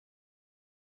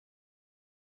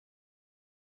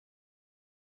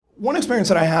one experience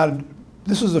that I had,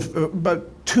 this was about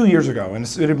 2 years ago, and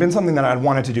it had been something that I'd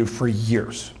wanted to do for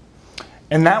years.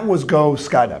 And that was go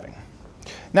skydiving.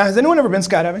 Now, has anyone ever been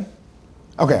skydiving?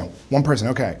 Okay, one person,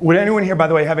 okay. Would anyone here, by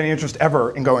the way, have any interest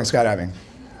ever in going skydiving?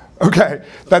 Okay,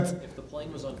 that's... If the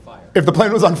plane was on fire. If the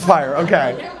plane was on fire,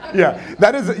 okay. Yeah,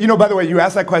 that is, you know, by the way, you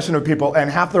ask that question of people, and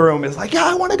half the room is like, yeah,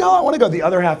 I want to go, I want to go. The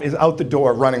other half is out the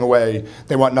door running away.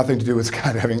 They want nothing to do with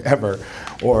skydiving ever,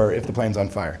 or if the plane's on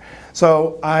fire.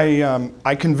 So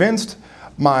I convinced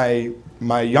my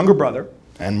younger brother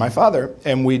and my father,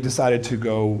 and we decided to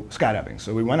go skydiving.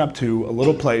 So we went up to a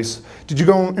little place. Did you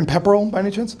go in Pepperell by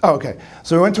any chance? Oh, okay.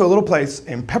 So we went to a little place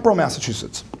in Pepperell,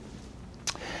 Massachusetts,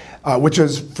 which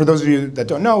is, for those of you that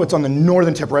don't know, it's on the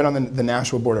northern tip, right on the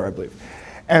Nashua border, I believe.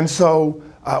 And so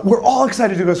we're all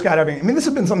excited to go skydiving. I mean, this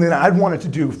has been something that I'd wanted to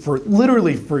do for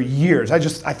literally for years. I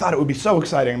thought it would be so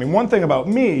exciting. I mean, one thing about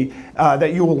me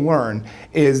that you will learn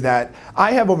is that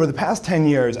I have, over the past 10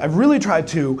 years, I've really tried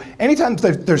to, anytime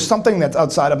there's something that's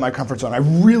outside of my comfort zone, I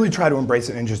really try to embrace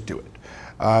it and just do it.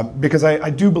 Because I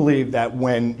do believe that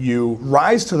when you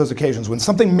rise to those occasions, when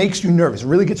something makes you nervous, it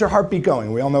really gets your heartbeat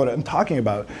going, we all know what I'm talking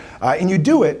about, and you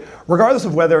do it, regardless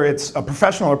of whether it's a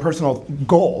professional or personal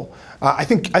goal, I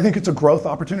think it's a growth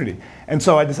opportunity. And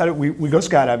so I decided we go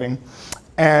skydiving,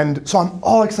 and so I'm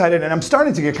all excited, and I'm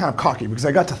starting to get kind of cocky because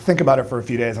I got to think about it for a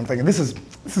few days. I'm thinking, this is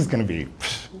going to be,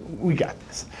 we got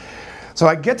this. So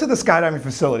I get to the skydiving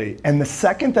facility, and the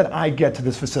second that I get to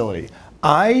this facility,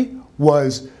 I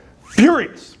was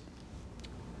furious.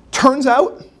 Turns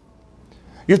out,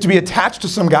 you have to be attached to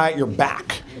some guy at your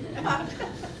back.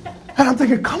 And I'm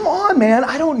thinking, come on, man,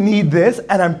 I don't need this.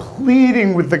 And I'm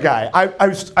pleading with the guy.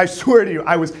 I swear to you,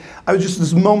 I was just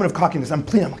this moment of cockiness. I'm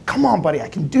pleading, I'm like, come on, buddy, I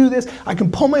can do this. I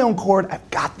can pull my own cord, I've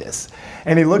got this.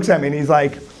 And he looks at me and he's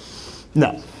like,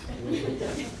 no.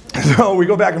 So we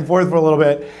go back and forth for a little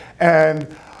bit, and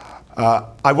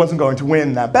I wasn't going to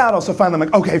win that battle, so finally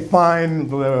I'm like, okay, fine,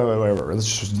 whatever,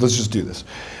 let's just do this.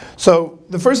 So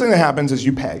the first thing that happens is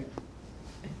you pay.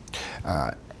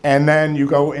 And then you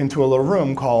go into a little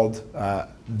room called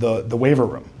the waiver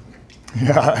room.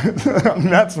 Yeah,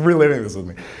 Matt's reliving this with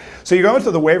me. So you go into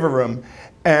the waiver room,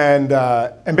 and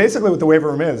basically what the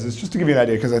waiver room is just to give you an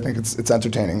idea, because I think it's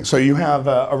entertaining. So you have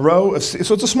a row of,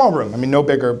 so it's a small room. I mean, no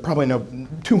bigger, probably no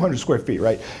 200 square feet,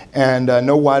 right? And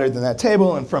no wider than that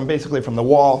table, and basically from the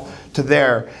wall to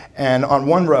there. And on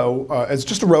one row, it's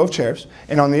just a row of chairs,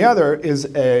 and on the other is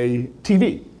a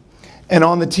TV. And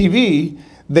on the TV,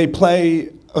 they play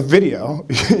a video.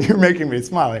 You're making me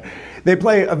smile. They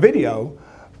play a video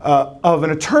of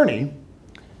an attorney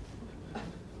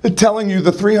telling you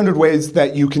the 300 ways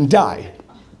that you can die.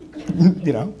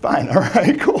 You know, fine, all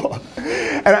right, cool.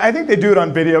 And I think they do it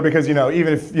on video because, you know,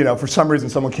 even if, you know, for some reason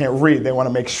someone can't read, they want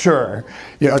to make sure,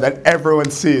 you know, that everyone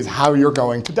sees how you're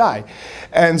going to die.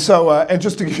 And so, and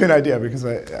just to give you an idea, because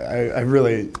I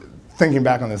really, thinking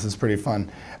back on this is pretty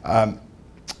fun.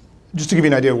 Just to give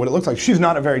you an idea of what it looks like, she's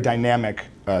not a very dynamic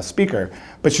speaker,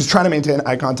 but she's trying to maintain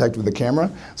eye contact with the camera,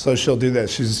 so she'll do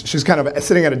this. She's kind of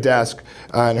sitting at a desk,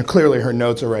 and clearly her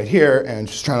notes are right here, and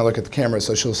she's trying to look at the camera,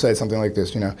 so she'll say something like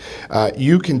this, you know,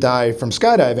 you can die from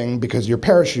skydiving because your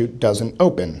parachute doesn't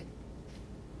open.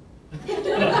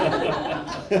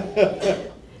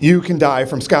 You can die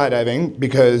from skydiving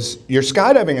because your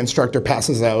skydiving instructor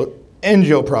passes out, and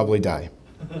you'll probably die.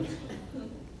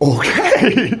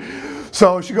 Okay.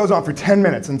 So she goes on for 10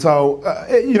 minutes, and so,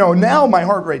 you know, now my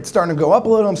heart rate's starting to go up a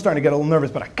little, I'm starting to get a little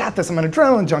nervous, but I got this, I'm an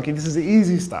adrenaline junkie, this is the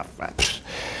easy stuff.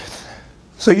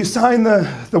 So you sign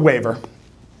the waiver,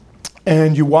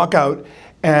 and you walk out,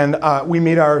 and we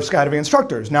meet our skydiving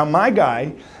instructors. Now my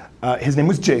guy, his name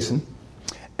was Jason,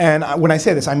 and when I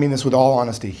say this, I mean this with all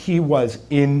honesty, he was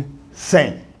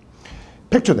insane.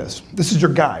 Picture this, this is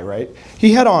your guy, right?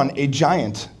 He had on a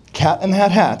giant cat in the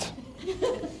hat,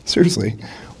 seriously,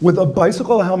 with a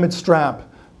bicycle helmet strap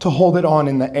to hold it on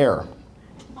in the air.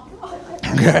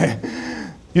 Okay,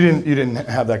 you didn't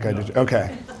have that guy, did you?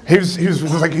 Okay, he's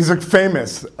like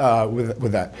famous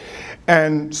with that,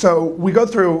 and so we go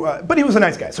through. But he was a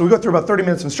nice guy, so we go through about 30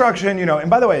 minutes of instruction, you know. And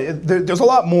by the way, there's a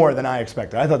lot more than I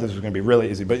expected. I thought this was going to be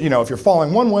really easy, but you know, if you're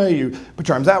falling one way, you put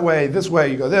your arms that way, this way,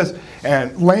 you go this,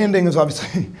 and landing is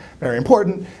obviously very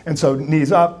important, and so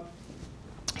knees up.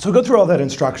 So we go through all that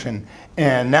instruction,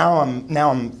 and now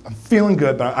I'm feeling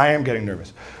good, but I am getting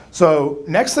nervous. So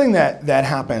next thing that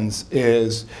happens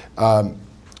is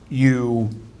you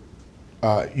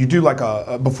do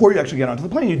like before you actually get onto the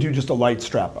plane, you do just a light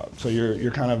strap up. So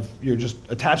you're just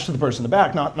attached to the person in the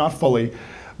back, not fully,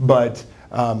 but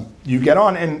you get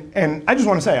on. And I just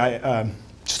want to say,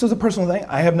 just as a personal thing,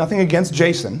 I have nothing against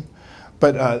Jason,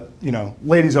 but you know,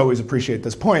 ladies always appreciate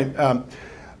this point. I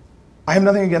have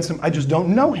nothing against him, I just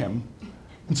don't know him.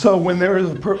 And so when there is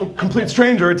a complete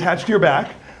stranger attached to your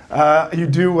back, you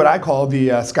do what I call the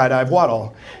skydive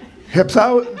waddle. Hips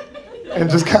out, and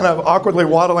just kind of awkwardly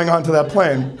waddling onto that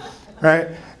plane, right?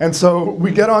 And so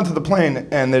we get onto the plane,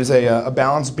 and there's a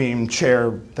balance beam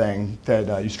chair thing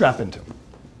that you strap into.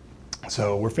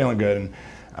 So we're feeling good,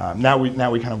 and now we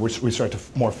start to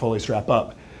more fully strap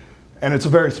up. And it's a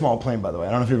very small plane, by the way.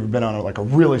 I don't know if you've ever been on like a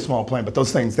really small plane, but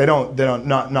those things,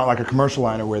 not like a commercial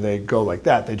liner where they go like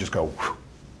that, they just go whew.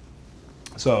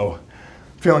 So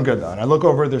feeling good though. And I look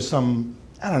over, there's some,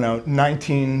 I don't know,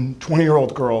 19,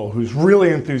 20-year-old girl who's really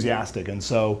enthusiastic, and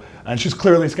she's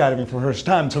clearly skydiving for her first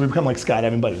time, so we become like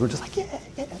skydiving buddies. We're just like, yeah,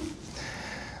 yeah.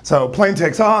 So plane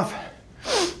takes off,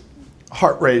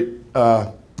 heart rate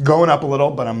going up a little,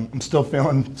 but I'm still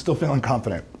feeling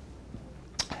confident.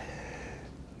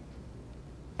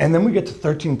 And then we get to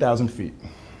 13,000 feet,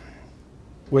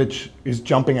 which is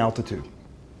jumping altitude.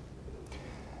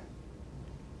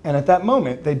 And at that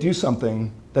moment, they do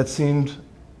something that seemed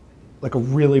like a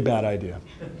really bad idea.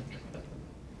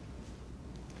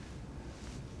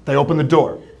 They open the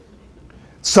door.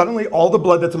 Suddenly, all the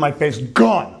blood that's in my face,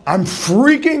 gone. I'm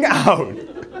freaking out.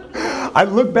 I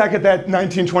look back at that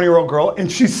 19, 20-year-old girl,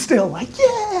 and she's still like,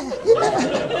 yeah,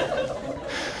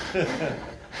 yeah.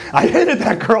 I hated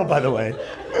that girl, by the way.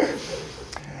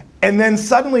 And then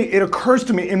suddenly it occurs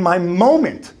to me in my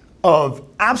moment of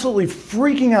absolutely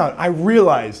freaking out, I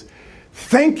realize,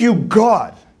 thank you,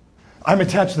 God, I'm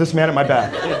attached to this man at my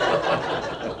back.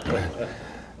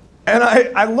 And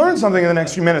I learned something in the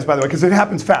next few minutes, by the way, because it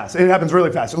happens fast. It happens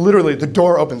really fast. Literally, the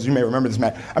door opens. You may remember this,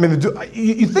 Matt. I mean,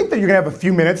 you think that you're going to have a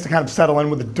few minutes to kind of settle in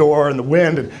with the door and the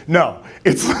wind. And no,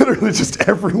 it's literally just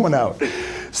everyone out.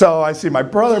 So I see my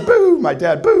brother, boo, my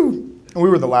dad, boo. And we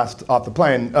were the last off the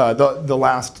plane, the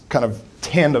last kind of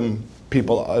tandem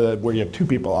people where you have two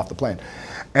people off the plane.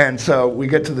 And so we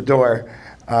get to the door.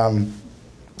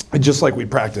 Just like we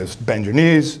practiced, bend your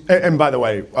knees. And by the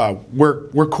way,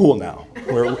 we're cool now.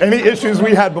 Any issues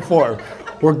we had before,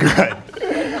 we're good.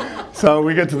 So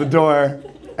we get to the door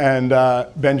and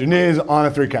bend your knees on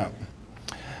a 3 count.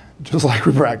 Just like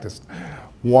we practiced.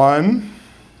 1,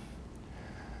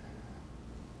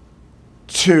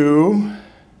 2,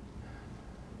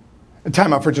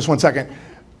 time out for just 1 second.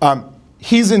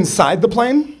 He's inside the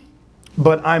plane,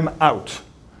 but I'm out.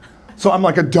 So I'm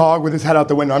like a dog with his head out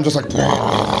the window. I'm just like,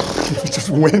 just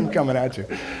wind coming at you.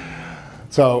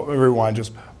 So everyone,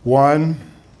 just 1,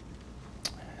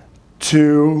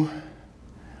 2,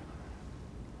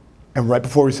 and right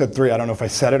before we said 3, I don't know if I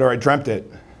said it or I dreamt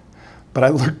it, but I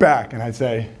look back and I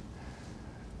say,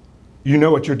 you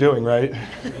know what you're doing, right?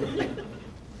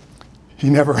 He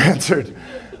never answered.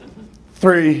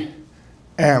 3,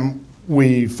 and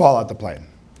we fall out the plane.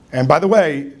 And by the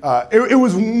way, it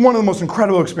was one of the most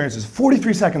incredible experiences.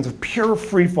 43 seconds of pure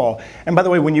free fall. And by the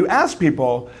way, when you ask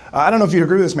people, I don't know if you'd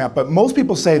agree with this, Matt, but most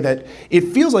people say that it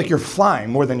feels like you're flying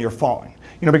more than you're falling.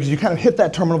 You know, because you kind of hit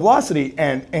that terminal velocity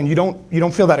and you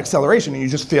don't feel that acceleration, and you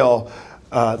just feel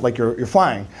like you're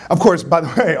flying. Of course, by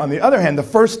the way, on the other hand, the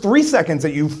first 3 seconds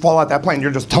that you fall out that plane,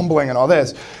 you're just tumbling and all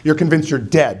this, you're convinced you're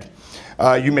dead.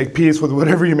 You make peace with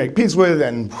whatever you make peace with,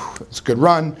 and it's a good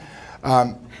run.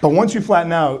 But once you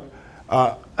flatten out,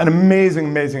 an amazing,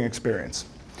 amazing experience.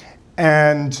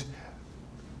 And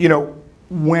you know,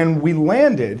 when we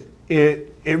landed,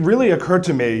 it really occurred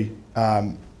to me,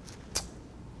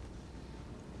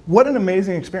 what an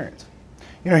amazing experience.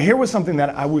 You know, here was something that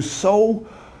I was so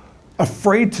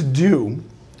afraid to do,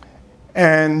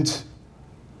 and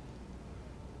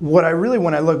what I really,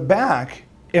 when I look back,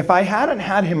 if I hadn't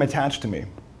had him attached to me,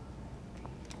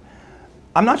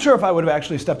 I'm not sure if I would have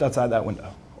actually stepped outside that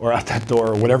window, or out that door,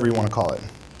 or whatever you want to call it,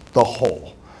 the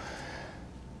hole.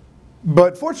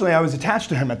 But fortunately, I was attached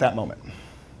to him at that moment.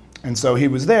 And so he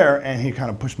was there, and he kind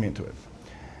of pushed me into it.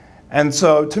 And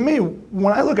so to me,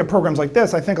 when I look at programs like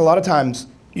this, I think a lot of times,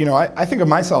 you know, I think of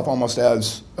myself almost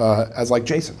as like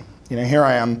Jason. You know, here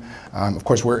I am. Of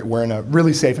course, we're in a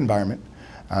really safe environment.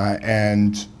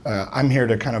 And I'm here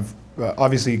to kind of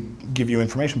obviously give you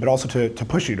information, but also to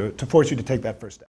push you, to force you to take that first step.